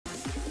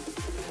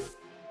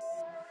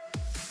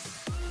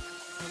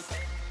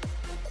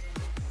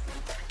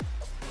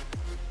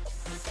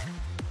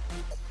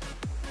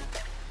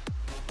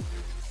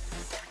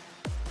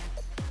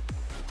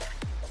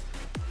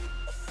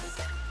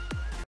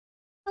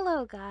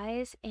Hello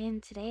guys,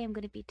 and today I'm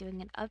going to be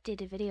doing an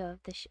updated video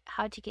of the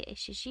how to get a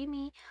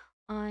sashimi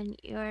on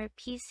your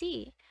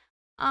PC.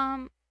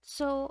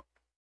 So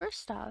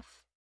first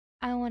off,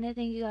 I want to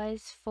thank you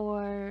guys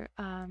for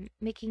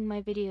making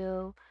my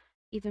video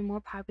even more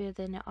popular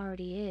than it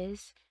already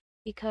is,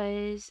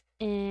 because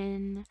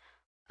in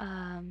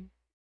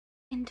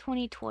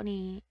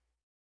 2020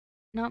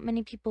 not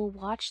many people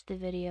watched the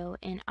video,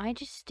 and I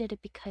just did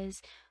it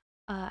because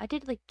I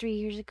did it like 3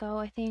 years ago,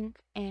 I think,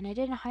 and I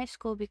did it in high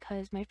school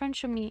because my friend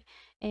showed me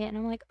it, and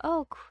I'm like,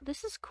 oh,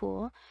 this is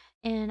cool,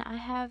 and I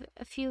have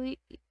a few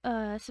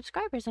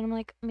subscribers, and I'm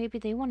like, maybe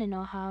they want to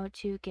know how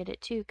to get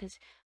it too, because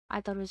I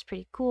thought it was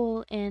pretty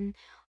cool, and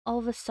all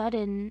of a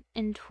sudden,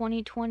 in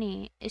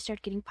 2020, it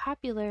started getting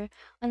popular,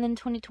 and then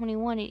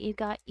 2021, it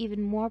got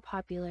even more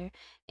popular,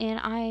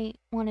 and I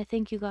want to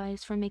thank you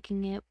guys for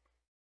making it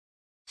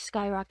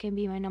skyrocket and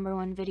be my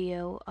 #1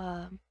 video,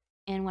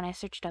 and when I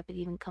search it up, it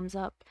even comes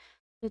up.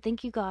 So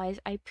thank you guys,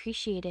 I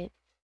appreciate it.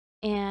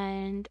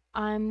 And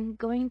I'm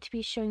going to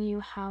be showing you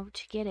how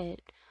to get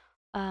it.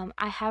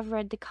 I have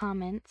read the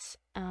comments,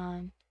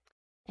 and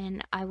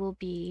I will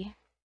be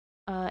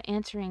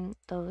answering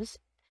those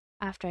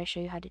after I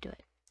show you how to do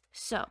it.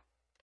 So,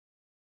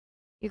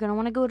 you're going to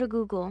want to go to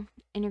Google,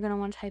 and you're going to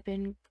want to type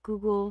in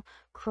Google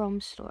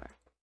Chrome Store.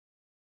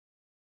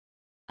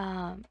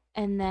 And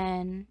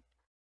then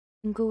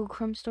in Google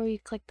Chrome Store, you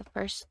click the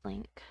first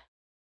link.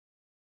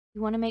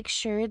 You want to make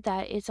sure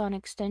that it's on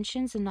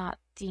extensions and not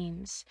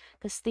themes,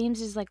 because themes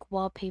is like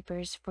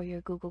wallpapers for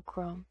your Google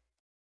Chrome.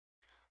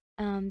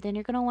 Then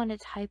you're going to want to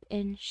type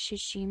in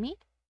sashimi,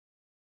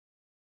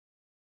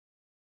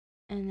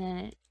 and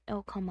then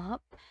it'll come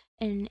up,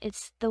 and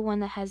it's the one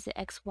that has the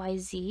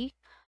XYZ,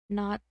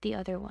 not the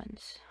other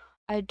ones.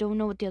 I don't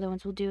know what the other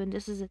ones will do, and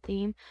this is a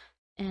theme,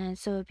 and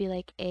so it'd be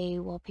like a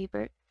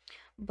wallpaper,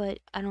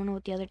 but I don't know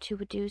what the other two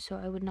would do, so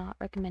I would not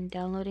recommend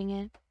downloading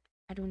it.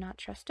 I do not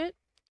trust it.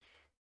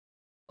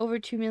 Over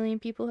 2 million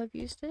people have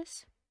used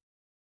this.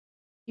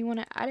 You want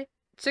to add it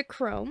to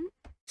Chrome.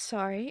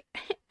 Sorry,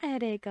 I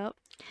had a hiccup.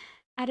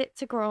 Add it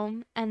to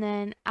Chrome, and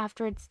then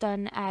after it's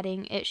done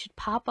adding, it should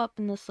pop up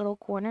in this little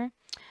corner,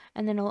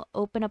 and then it'll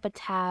open up a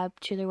tab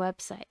to their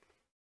website.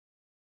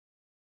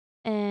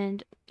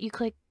 And you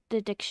click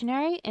the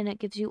dictionary, and it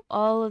gives you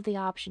all of the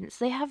options.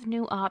 They have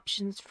new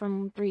options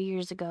from 3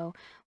 years ago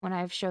when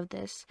I've showed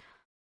this.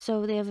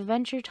 So they have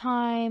Adventure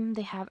Time,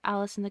 they have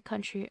Alice in the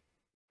County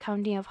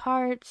of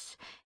Hearts,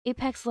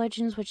 Apex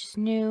Legends, which is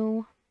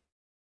new,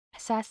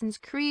 Assassin's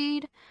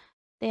Creed,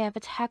 they have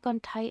Attack on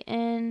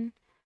Titan,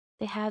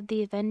 they have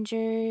The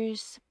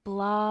Avengers,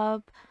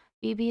 Blob,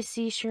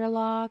 BBC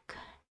Sherlock,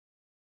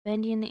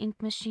 Bendy and the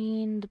Ink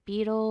Machine, The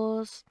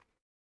Beatles,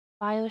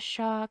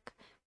 Bioshock,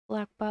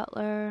 Black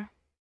Butler,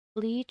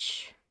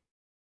 Bleach,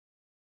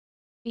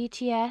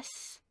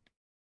 BTS,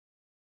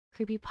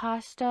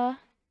 Creepypasta,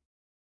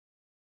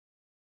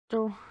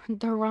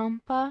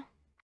 Dorama,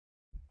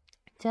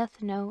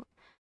 Death Note,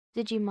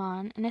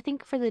 Digimon, and I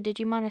think for the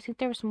Digimon, I think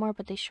there was more,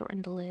 but they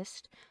shortened the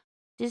list.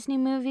 Disney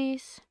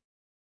movies,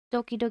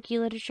 Doki Doki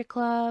Literature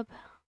Club,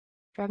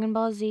 Dragon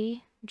Ball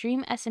Z,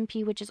 Dream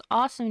SMP, which is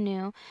also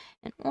new,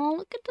 and oh,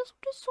 look at this,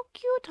 it's so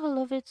cute, I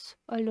love it,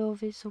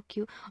 so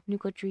cute.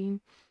 Nuka Dream,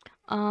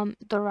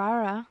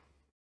 Dorara,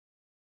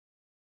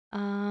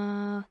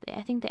 I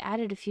think they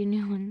added a few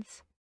new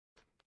ones.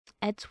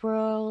 Ed's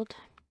World,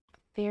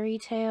 Fairy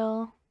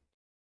Tale,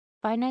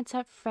 Five Nights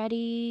at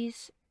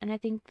Freddy's, and I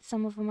think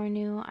some of them are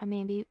new. I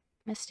may be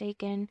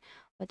mistaken,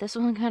 but this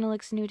one kind of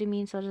looks new to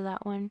me, and so does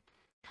that one.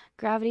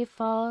 Gravity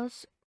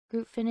Falls,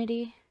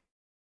 Groupfinity,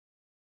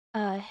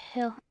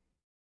 Hileta.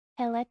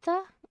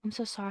 I'm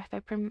so sorry if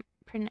I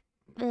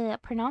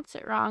pronounce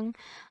it wrong.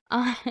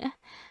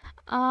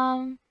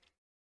 And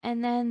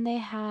then they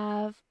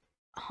have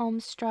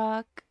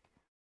Homestruck,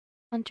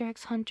 Hunter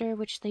x Hunter,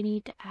 which they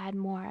need to add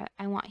more.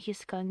 I want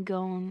Hisoka and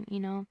Gon, you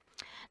know.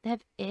 They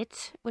have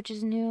It, which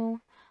is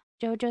new.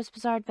 JoJo's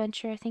Bizarre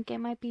Adventure, I think it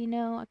might be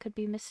new. I could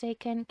be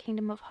mistaken.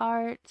 Kingdom of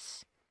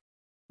Hearts,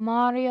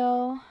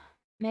 Mario,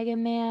 Mega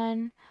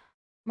Man,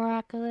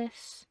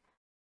 Miraculous,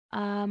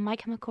 My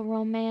Chemical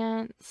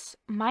Romance,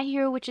 My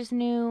Hero, which is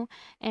new,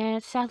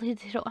 and sadly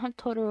they don't have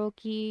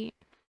Todoroki.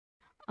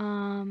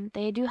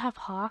 They do have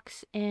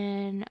Hawks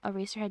and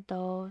Eraserhead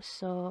though,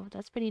 so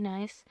that's pretty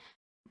nice.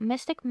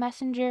 Mystic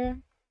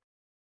Messenger,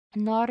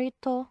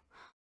 Naruto,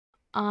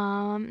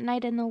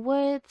 Night in the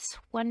Woods,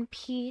 One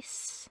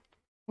Piece,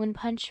 One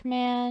Punch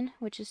Man,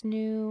 which is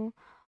new,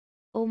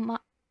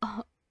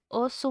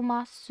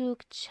 Osomasu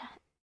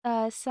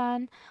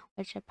San,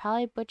 which I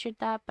probably butchered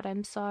that, but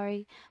I'm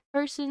sorry.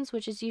 Persons,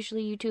 which is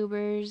usually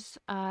YouTubers,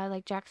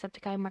 like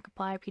Jacksepticeye,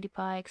 Markiplier,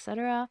 PewDiePie,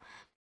 etc.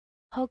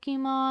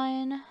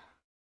 Pokemon,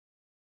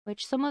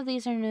 which some of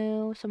these are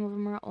new, some of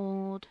them are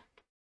old.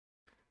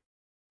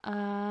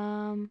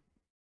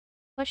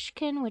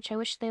 Pushkin, which I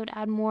wish they would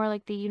add more,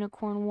 like the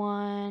unicorn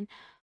one.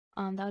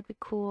 That would be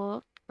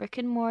cool. Rick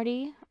and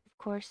Morty, of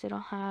course they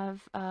don't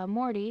have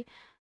Morty,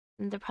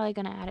 and they're probably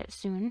gonna add it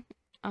soon.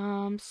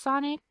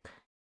 Sonic,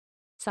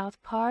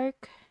 South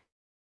Park,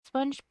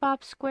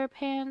 SpongeBob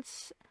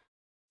SquarePants,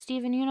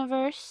 Steven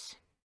Universe,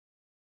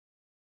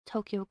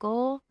 Tokyo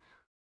Ghoul,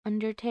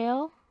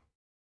 Undertale.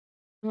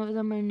 Some of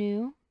them are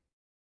new.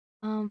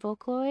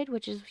 Vocaloid,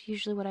 which is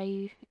usually what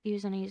I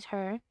use when I use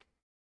her.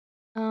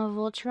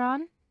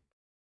 Voltron,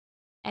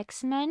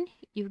 X-Men,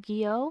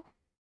 Yu-Gi-Oh!,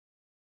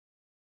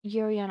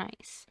 Yuri on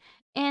Ice.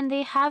 And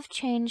they have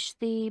changed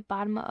the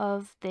bottom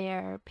of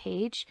their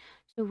page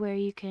to where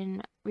you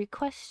can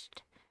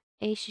request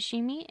a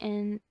sashimi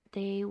and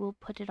they will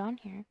put it on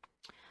here.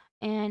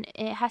 And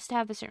it has to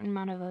have a certain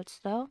amount of votes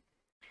though.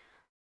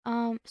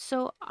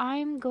 So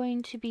I'm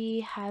going to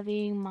be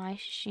having my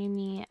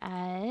sashimi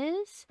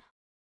as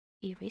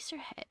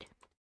Eraserhead.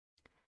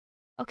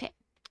 Okay,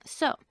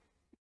 so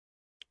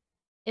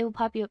it will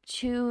pop you up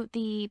to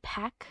the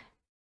pack.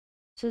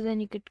 So then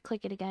you could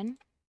click it again.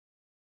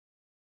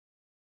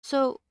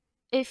 So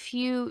if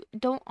you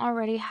don't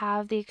already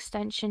have the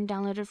extension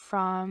downloaded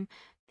from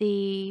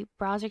the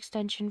browser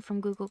extension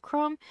from Google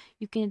Chrome,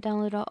 you can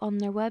download it on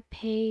their web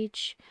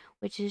page,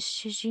 which is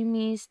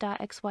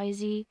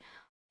shijimis.xyz,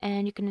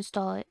 and you can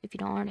install it if you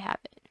don't already have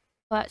it.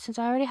 But since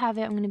I already have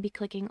it, I'm going to be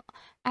clicking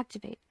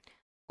activate.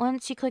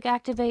 Once you click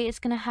activate, it's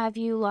going to have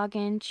you log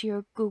into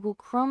your Google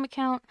Chrome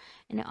account,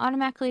 and it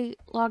automatically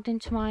logged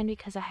into mine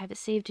because I have it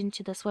saved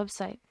into this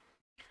website.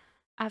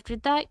 After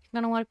that, you're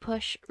going to want to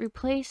push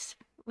replace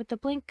with the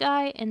blink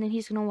guy, and then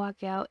he's going to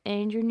walk out,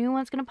 and your new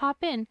one's going to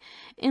pop in.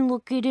 And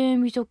look at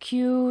him, he's so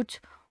cute.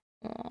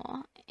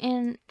 Aww.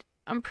 And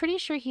I'm pretty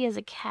sure he has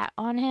a cat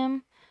on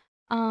him,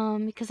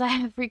 because I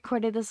have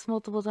recorded this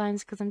multiple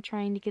times because I'm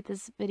trying to get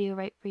this video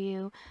right for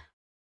you.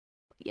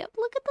 Yep,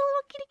 look at the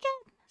little kitty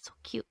cat. So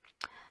cute.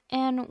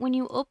 And when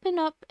you open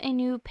up a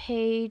new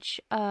page,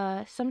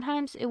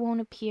 sometimes it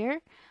won't appear.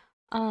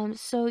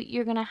 So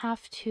you're gonna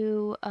have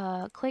to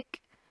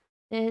click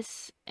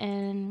this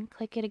and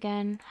click it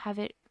again, have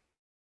it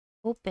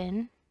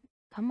open.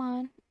 Come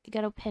on, you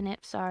gotta pin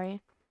it,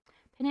 sorry.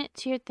 Pin it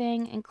to your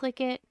thing and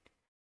click it.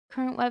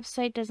 Current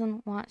website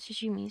doesn't want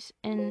sashimis.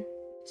 And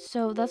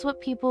so that's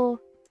what people...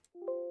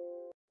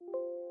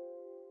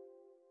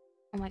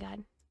 Oh my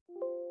god.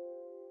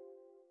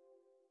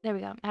 There we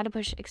go. I had to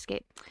push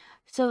escape.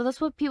 So that's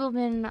what people have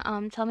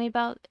been telling me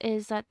about,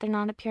 is that they're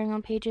not appearing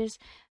on pages,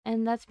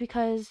 and that's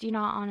because you're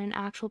not on an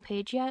actual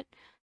page yet.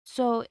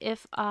 So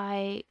if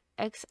I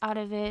X out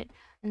of it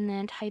and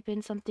then type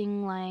in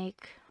something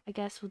like, I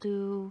guess we'll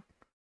do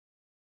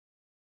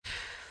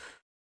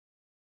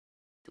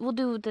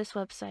this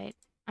website.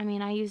 I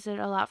mean, I use it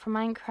a lot for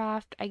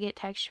Minecraft. I get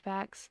texture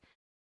packs.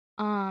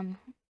 And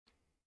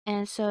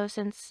so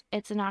since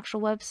it's an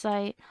actual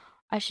website,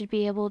 I should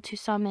be able to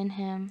summon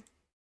him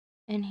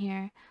in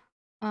here.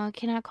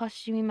 Cannot cost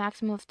sashimi,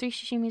 maximum of 3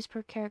 sashimis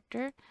per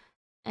character.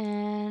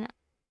 And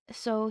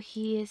so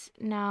he is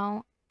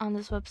now on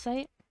this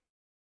website.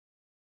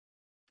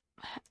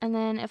 And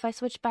then if I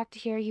switch back to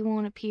here, he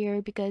won't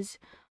appear because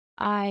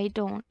I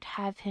don't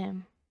have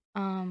him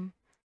on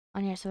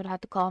here, so I'd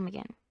have to call him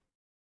again.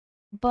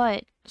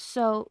 But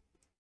so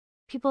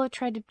people have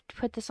tried to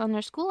put this on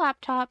their school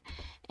laptop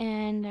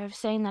and they're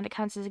saying that it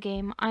counts as a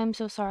game. I'm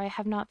so sorry, I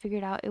have not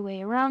figured out a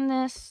way around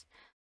this.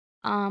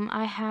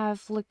 I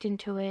have looked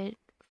into it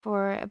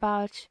for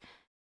about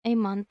a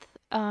month,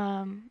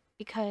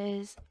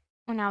 because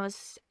when I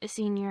was a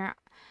senior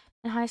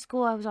in high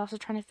school, I was also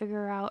trying to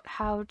figure out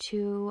how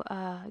to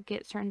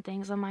get certain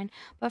things on mine.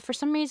 But for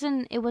some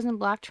reason, it wasn't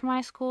blocked from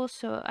my school,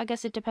 so I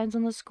guess it depends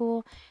on the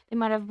school. They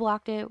might have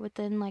blocked it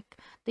within like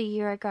the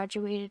year I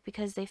graduated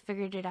because they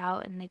figured it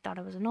out and they thought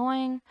it was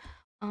annoying.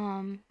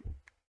 And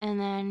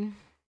then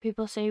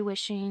people say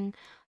wishing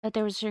that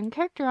there was a certain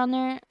character on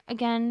there.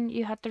 Again,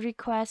 you have to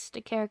request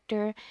a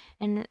character,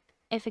 and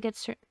if it gets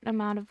a certain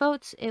amount of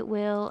votes, it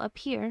will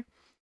appear.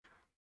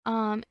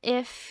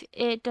 If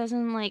it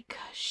doesn't like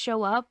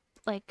show up,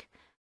 like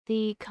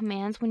the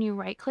commands when you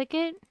right click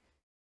it,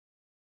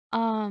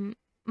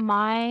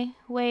 my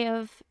way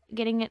of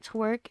getting it to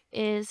work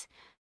is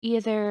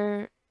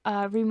either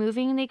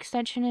removing the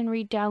extension and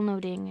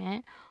re-downloading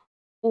it,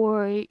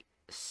 or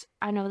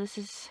I know this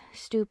is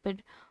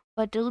stupid,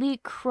 but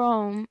delete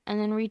Chrome and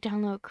then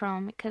re-download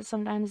Chrome, because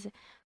sometimes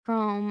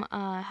Chrome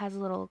has a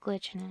little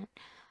glitch in it.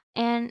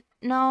 And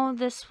no,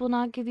 this will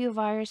not give you a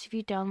virus if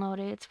you download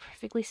it. It's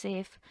perfectly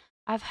safe.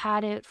 I've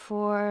had it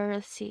for,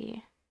 let's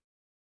see,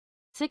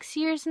 6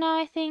 years now,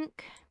 I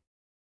think.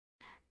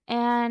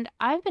 And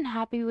I've been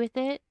happy with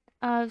it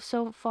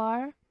so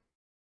far.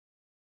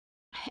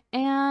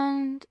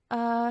 And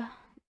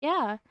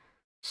yeah.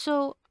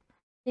 So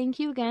thank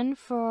you again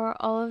for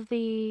all of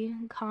the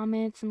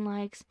comments and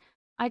likes.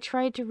 I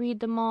tried to read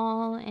them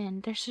all,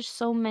 and there's just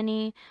so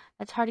many.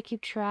 It's hard to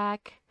keep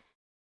track.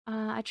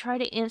 I try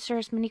to answer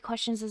as many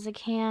questions as I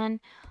can.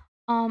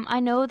 I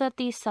know that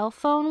the cell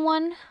phone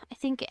one, I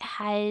think it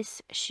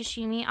has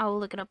sashimi. I will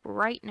look it up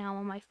right now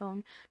on my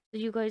phone so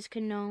you guys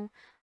can know.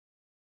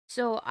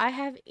 So I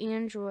have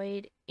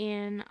Android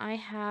and I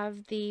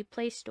have the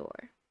Play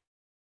Store.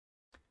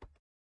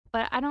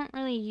 But I don't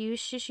really use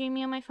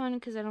sashimi on my phone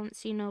because I don't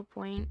see no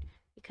point.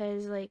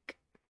 Because like,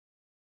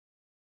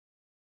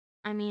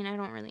 I mean, I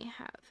don't really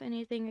have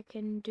anything I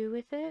can do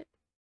with it,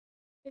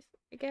 if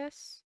I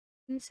guess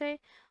you can say.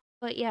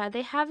 But yeah,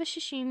 they have a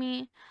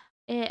sashimi.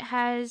 It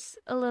has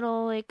a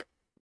little like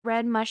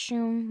red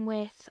mushroom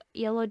with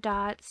yellow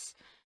dots.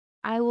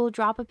 I will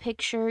drop a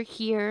picture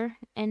here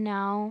and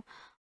now,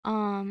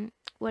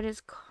 what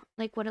is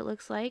like what it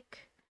looks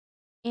like.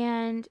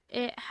 And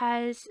it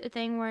has a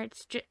thing where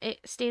it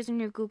stays on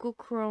your Google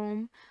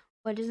Chrome,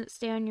 but it doesn't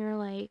stay on your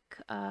like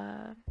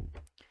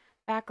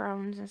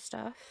backgrounds and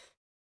stuff.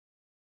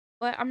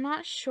 But I'm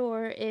not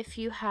sure if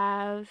you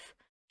have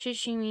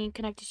sashimi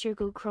connected to your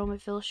Google Chrome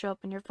if it'll show up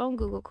in your phone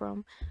Google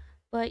Chrome.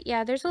 But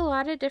yeah, there's a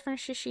lot of different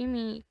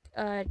sashimi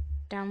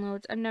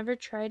downloads. I've never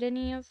tried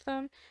any of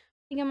them.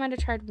 I think I might have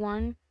tried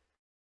one.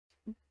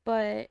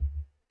 But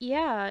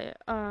yeah,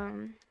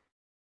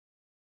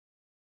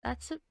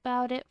 that's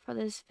about it for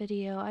this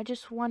video. I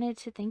just wanted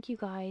to thank you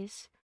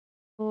guys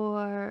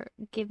for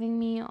giving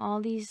me all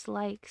these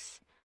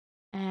likes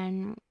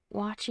and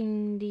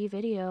watching the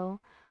video.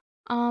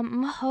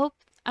 I'm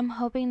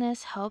hoping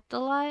this helped a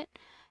lot.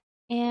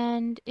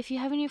 And if you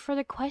have any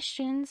further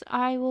questions,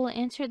 I will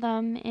answer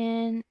them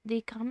in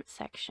the comment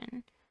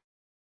section.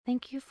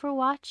 Thank you for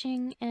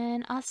watching,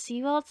 and I'll see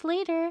you all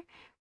later.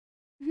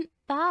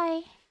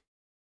 Bye.